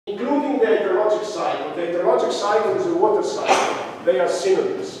including the hydrologic cycle. The hydrologic cycle is a water cycle. They are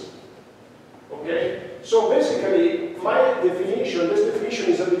synonyms. Okay? So basically, my definition, this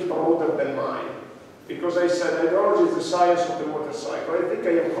definition is a bit broader than mine. Because I said hydrology is the science of the water cycle. I think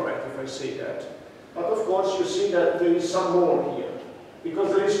I am correct if I say that. But of course, you see that there is some more here.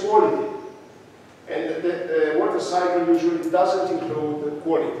 Because there is quality. And the water cycle usually doesn't include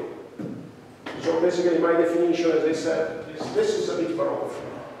quality. So basically, my definition, as I said, is this is a bit broad.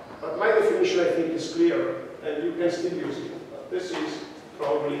 But my definition, I think, is clear, and you can still use it. But this is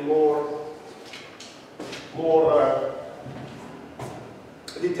probably more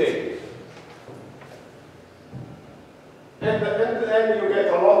detailed. And then you get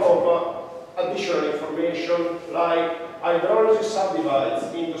a lot of additional information, like hydrology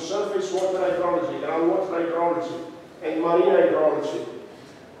subdivides into surface water hydrology, groundwater hydrology, and marine hydrology.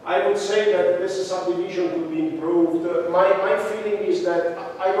 I would say that this subdivision could be improved. My feeling is that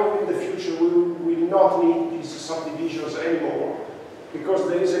I hope in the future we will not need these subdivisions anymore, because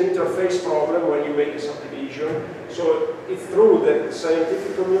there is an interface problem when you make a subdivision. So it's true that the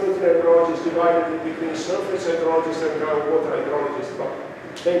scientific community in hydrology is divided between surface hydrologists and groundwater hydrologists, but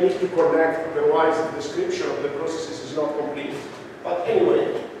they need to connect, otherwise the description of the processes is not complete. But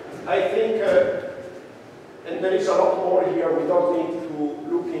anyway, I think, and there is a lot more here, we don't need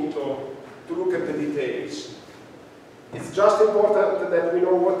to look at the details. It's just important that we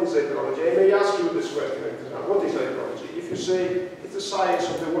know what is hydrology. I may ask you this question, what is hydrology? If you say it's the science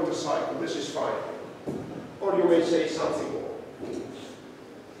of the water cycle, this is fine. Or you may say something more.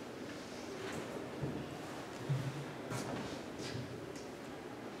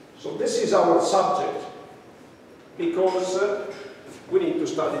 So this is our subject, because we need to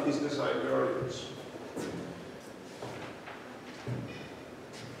study this design variables.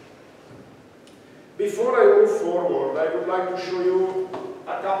 Before I move forward, I would like to show you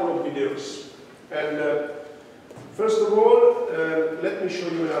a couple of videos. And first of all, let me show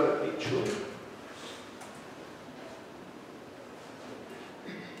you another picture.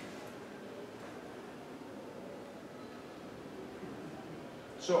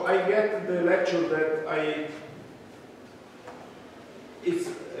 So I get the lecture that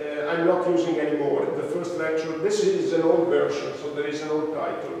I'm not using anymore. The first lecture, this is an old version, so there is an old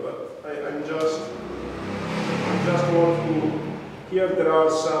title, but I'm just want to, here there are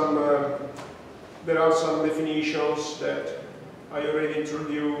some definitions that I already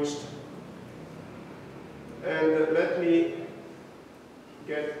introduced. And let me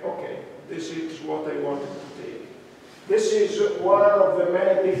get, okay, this is what I wanted to take. This is one of the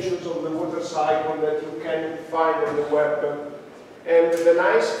many pictures of the water cycle that you can find on the web. And the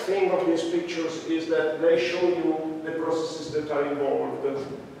nice thing of these pictures is that they show you the processes that are involved.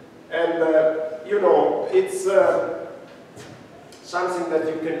 And, you know, it's something that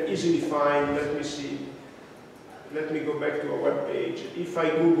you can easily find. Let me see. Let me go back to a web page. If I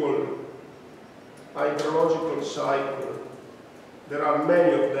Google hydrological cycle, there are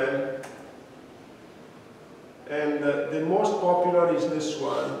many of them. And the most popular is this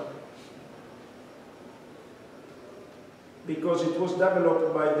one, because it was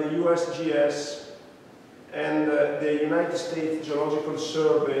developed by the USGS and the United States Geological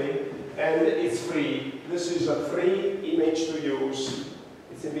Survey, and it's free. This is a free image to use.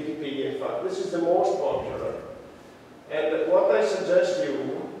 It's in Wikipedia, in fact. This is the most popular. And what I suggest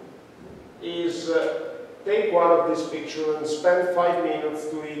you is take one of these pictures and spend 5 minutes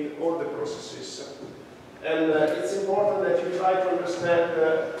to read all the processes. And it's important that you try to understand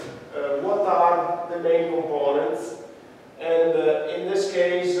what are the main components. And in this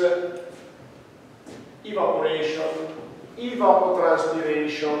case, evaporation,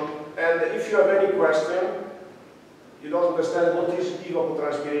 evapotranspiration. And if you have any question, you don't understand what is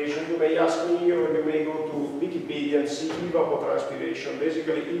evapotranspiration, you may ask me, or you may go to Wikipedia and see evapotranspiration.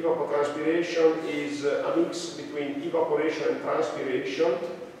 Basically, evapotranspiration is a mix between evaporation and transpiration.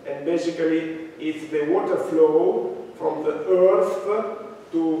 And basically, it's the water flow from the earth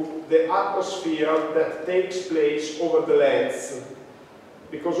to the atmosphere that takes place over the lands.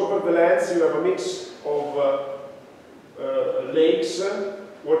 Because over the lands you have a mix of lakes,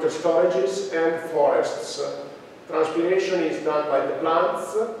 water storages, and forests. Transpiration is done by the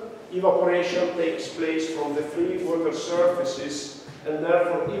plants. Evaporation takes place from the free water surfaces, and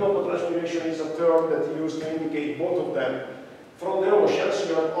therefore evapotranspiration is a term that is used to indicate both of them. From the oceans,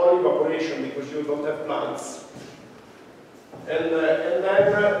 you have only evaporation because you don't have plants. And then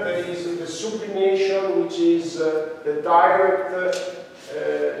there is the sublimation, which is the direct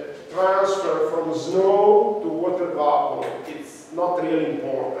transfer from snow to water vapor. It's not really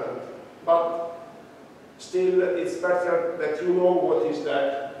important, but still it's better that you know what is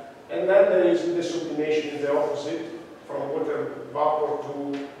that And then there is the sublimation in the opposite, from water vapor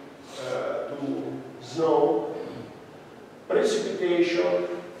to snow, precipitation,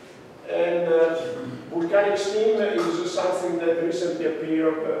 and volcanic steam is something that recently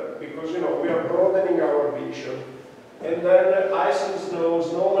appeared because, you know, we are broadening our vision. And then ice and snow,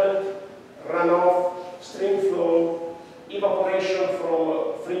 snowmelt, runoff, stream flow, evaporation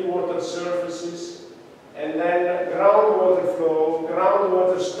from free water surfaces, and then groundwater flow,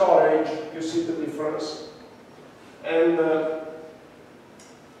 groundwater storage, you see the difference, and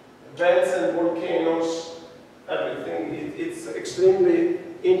vents and volcanoes, everything. It's extremely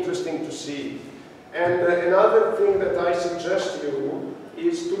interesting to see. And another thing that I suggest you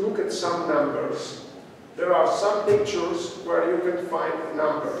is to look at some numbers. There are some pictures where you can find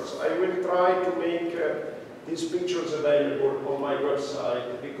numbers. I will try to make these pictures available on my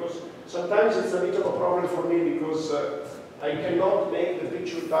website, because sometimes it's a bit of a problem for me, because I cannot make the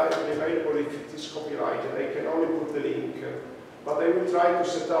picture directly available if it is copyrighted. I can only put the link. But I will try to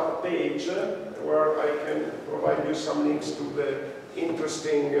set up a page where I can provide you some links to the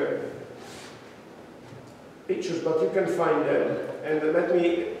interesting pictures, but you can find them. And let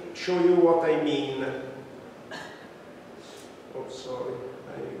me show you what I mean. Oh, sorry.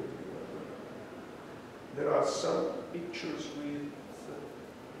 There are some pictures with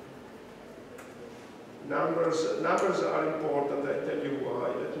numbers. Numbers are important, I tell you why.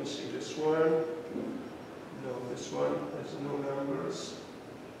 Let me see this one. No, this one has no numbers.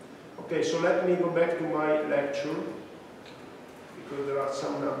 Okay, so let me go back to my lecture, because there are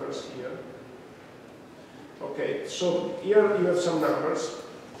some numbers here. Okay, so here you have some numbers,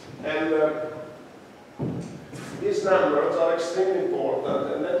 and these numbers are extremely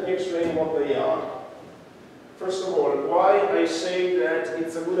important, and let me explain what they are. First of all, why I say that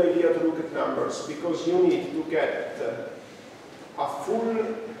it's a good idea to look at numbers, because you need to get a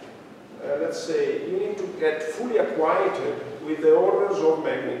full, let's say, you need to get fully acquainted with the orders of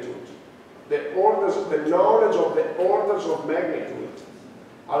magnitude. The knowledge of the orders of magnitude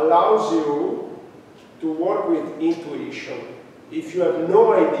allows you to work with intuition. If you have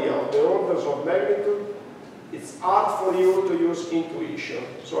no idea of the orders of magnitude, it's hard for you to use intuition.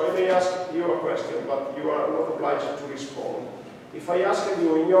 So I may ask you a question, but you are not obliged to respond. If I ask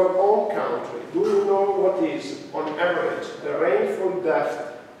you in your own country, do you know what is, on average, the rainfall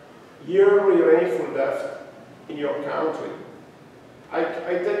depth, yearly rainfall depth in your country? I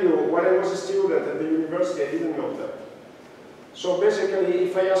tell you, when I was a student at the university, I didn't know that. So basically,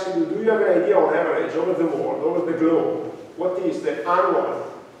 if I ask you, do you have an idea on average over the world, over the globe, what is the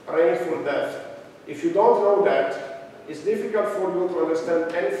annual rainfall depth? If you don't know that, it's difficult for you to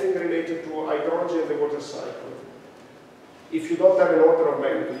understand anything related to hydrology and the water cycle. If you don't have an order of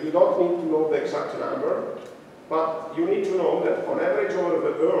magnitude, you don't need to know the exact number, but you need to know that on average over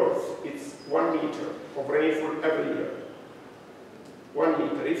the Earth, it's 1 meter of rainfall every year. 1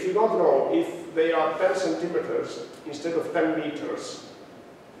 meter. If you don't know if they are 10 centimeters instead of 10 meters,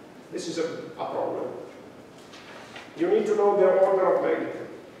 this is a problem. You need to know the order of magnitude.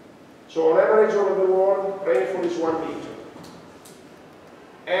 So on average over the world, rainfall is 1 meter.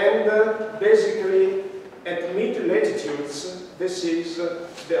 And basically, at mid-latitudes, this is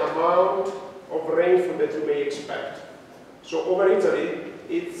the amount of rainfall that you may expect. So over Italy,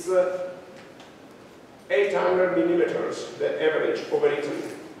 it's 800 millimeters, the average over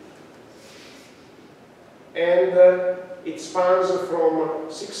Italy. And it spans from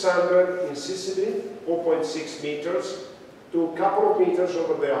 600 in Sicily, 0.6 meters, to a couple of meters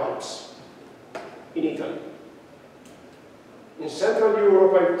over the Alps in Italy. In Central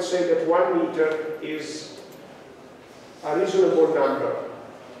Europe, I would say that 1 meter is a reasonable number.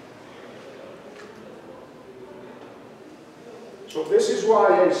 So this is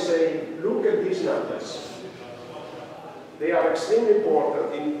why I say, look at these numbers. They are extremely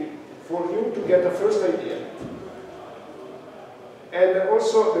important for you to get a first idea. And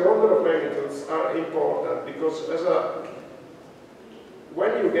also the order of magnitudes are important, because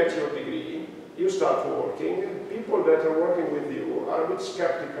when you get your degree, you start working, people that are working with you are a bit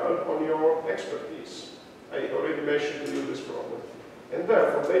skeptical on your expertise. I already mentioned to you this problem. And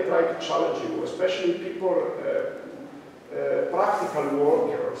therefore they try to challenge you, especially people, practical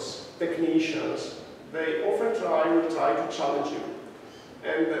workers, technicians. They often try to challenge you.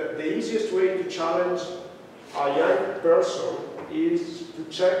 And the easiest way to challenge a young person is to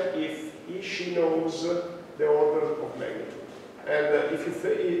check if she knows the order of magnitude. And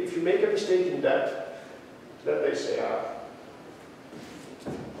if you make a mistake in that, then they say,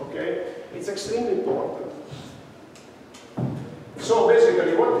 okay? It's extremely important. So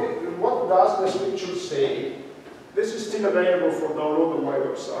basically, what does this picture say? This is still available for download on my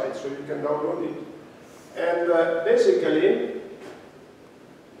website, so you can download it. And basically,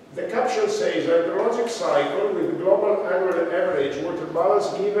 the caption says, hydrologic cycle with global annual average water balance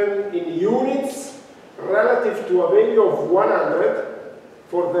given in units relative to a value of 100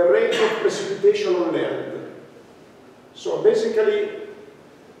 for the rate of precipitation on land. So basically,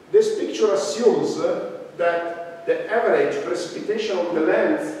 this picture assumes that the average precipitation on the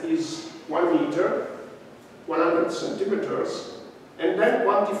land is 1 meter, 100 centimeters, and then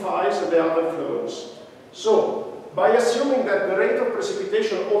quantifies the other flows. So, by assuming that the rate of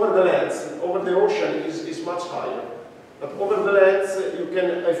precipitation over the lands, over the ocean, is much higher, but over the lands, you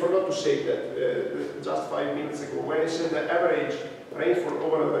can, I forgot to say that just 5 minutes ago, when I said the average rainfall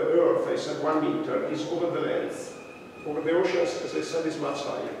over the earth, I said 1 meter, is over the lands. Over the oceans, as I said, is much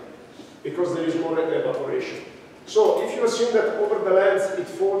higher, because there is more evaporation. So, if you assume that over the lands it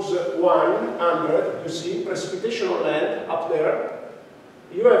falls 100, you see, precipitation on land, up there,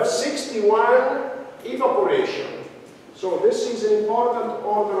 you have 61 evaporation. So, this is an important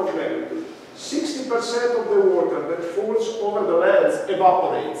order of magnitude. 60% of the water that falls over the lands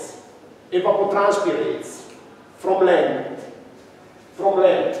evaporates, evapotranspirates from land.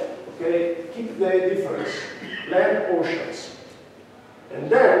 Okay, keep the difference. Land, oceans. And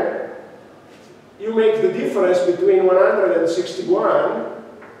then you make the difference between 161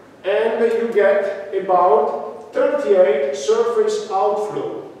 and you get about 38 surface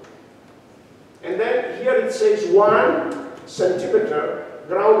outflow. And then here it says 1 centimeter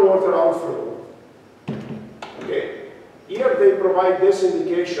groundwater outflow. Okay, here they provide this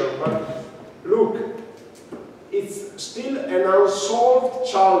indication, but look, it's still an unsolved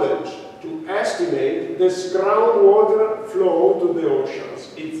challenge to estimate this groundwater flow to the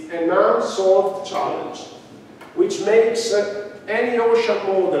oceans. It's an unsolved challenge, which makes any ocean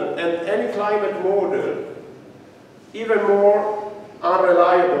model and any climate model even more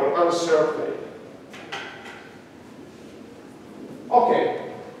unreliable, uncertain.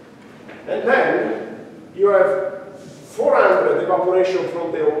 Okay, and then you have 400 evaporation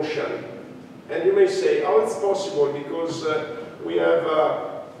from the ocean. And you may say, how it's possible, because we have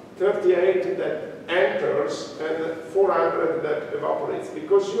 38 that enters and 400 that evaporates.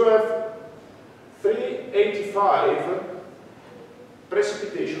 Because you have 385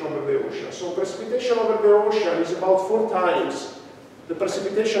 precipitation over the ocean. So precipitation over the ocean is about 4 times the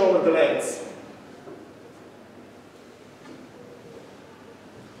precipitation over the lands.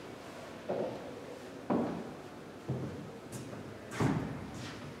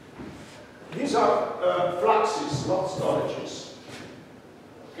 These are fluxes, not storages.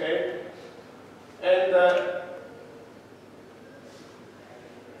 Okay? And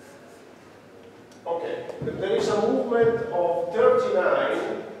okay, there is a movement of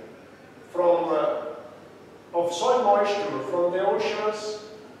 39 from of soil moisture from the oceans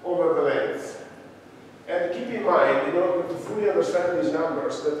over the lands. And keep in mind, in order to fully understand these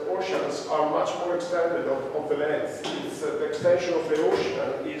numbers, that oceans are much more extended of the lands. The extension of the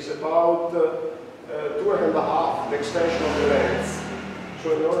ocean is about 2.5 the extension of the lands.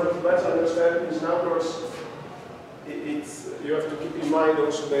 So in order to better understand these numbers, you have to keep in mind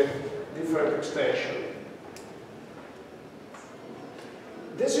also the different extension.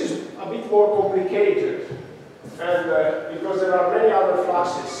 This is a bit more complicated, and because there are many other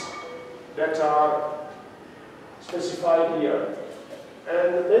fluxes that are specified here.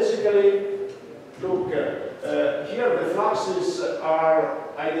 And basically, look, here the fluxes are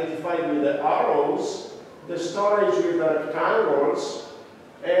identified with the arrows, the storage with the rectangles,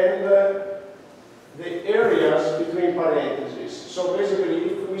 and the areas between parentheses. So basically,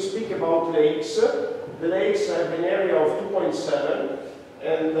 if we speak about lakes, the lakes have an area of 2.7,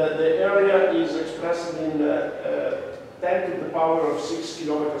 and the area is expressed in 10 to the power of 6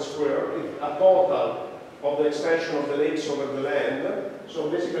 kilometers square, a total of the extension of the lakes over the land. So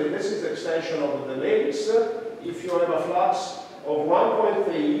basically, this is the extension of the lakes. If you have a flux of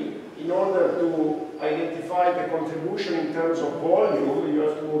 1.3, in order to identify the contribution in terms of volume, you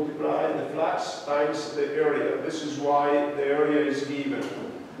have to multiply the flux times the area. This is why the area is given.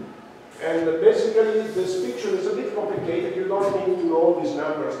 And basically, this picture is a bit complicated. You don't need to know these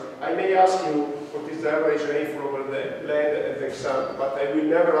numbers. I may ask you what is the average rainfall over the land at the exam, but I will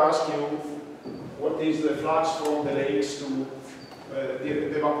never ask you what is the flux from the lakes to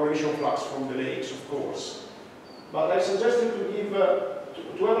the evaporation flux from the lakes, of course. But I suggest you to give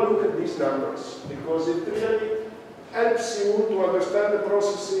to have a look at these numbers, because it really helps you to understand the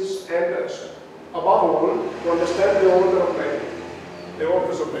processes and, above all, to understand the order of magnitude, the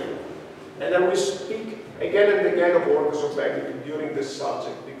orders of magnitude. And I will speak again and again of orders of magnitude during this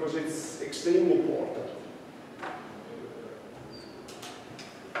subject, because it's extremely important.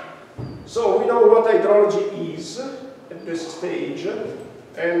 So we know what hydrology is at this stage,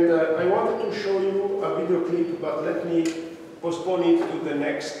 and I wanted to show you a video clip, but let me postpone it to the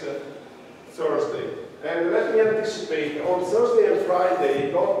next Thursday. And let me anticipate, on Thursday and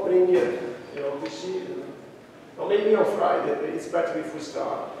Friday, don't bring it, PC, or maybe on Friday, it's better if we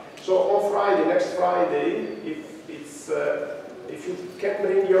start. So on Friday, next Friday, if you can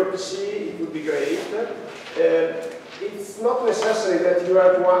bring your PC, it would be great. It's not necessary that you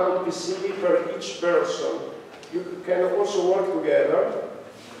have one PC per each person. You can also work together,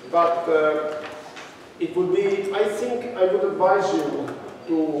 but it would be, I think I would advise you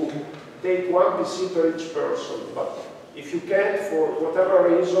to take one PC per each person, but if you can't, for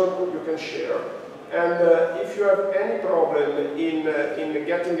whatever reason, you can share. And if you have any problem in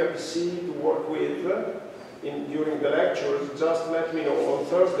getting a PC to work with during the lectures, just let me know on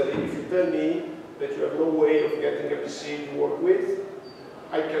Thursday. If you tell me that you have no way of getting a PC to work with,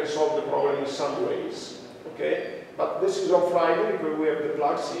 I can solve the problem in some ways. Okay? But this is on Friday because we have the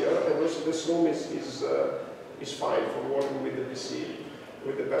plugs here, and this room is fine for working with the PC,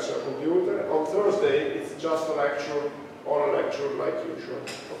 with the personal computer. On Thursday, it's just a lecture, or a lecture like usual.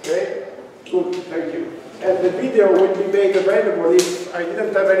 Okay? Good, thank you. And the video will be made available if I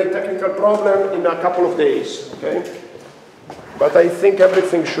didn't have any technical problem in a couple of days. Okay? But I think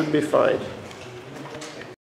everything should be fine.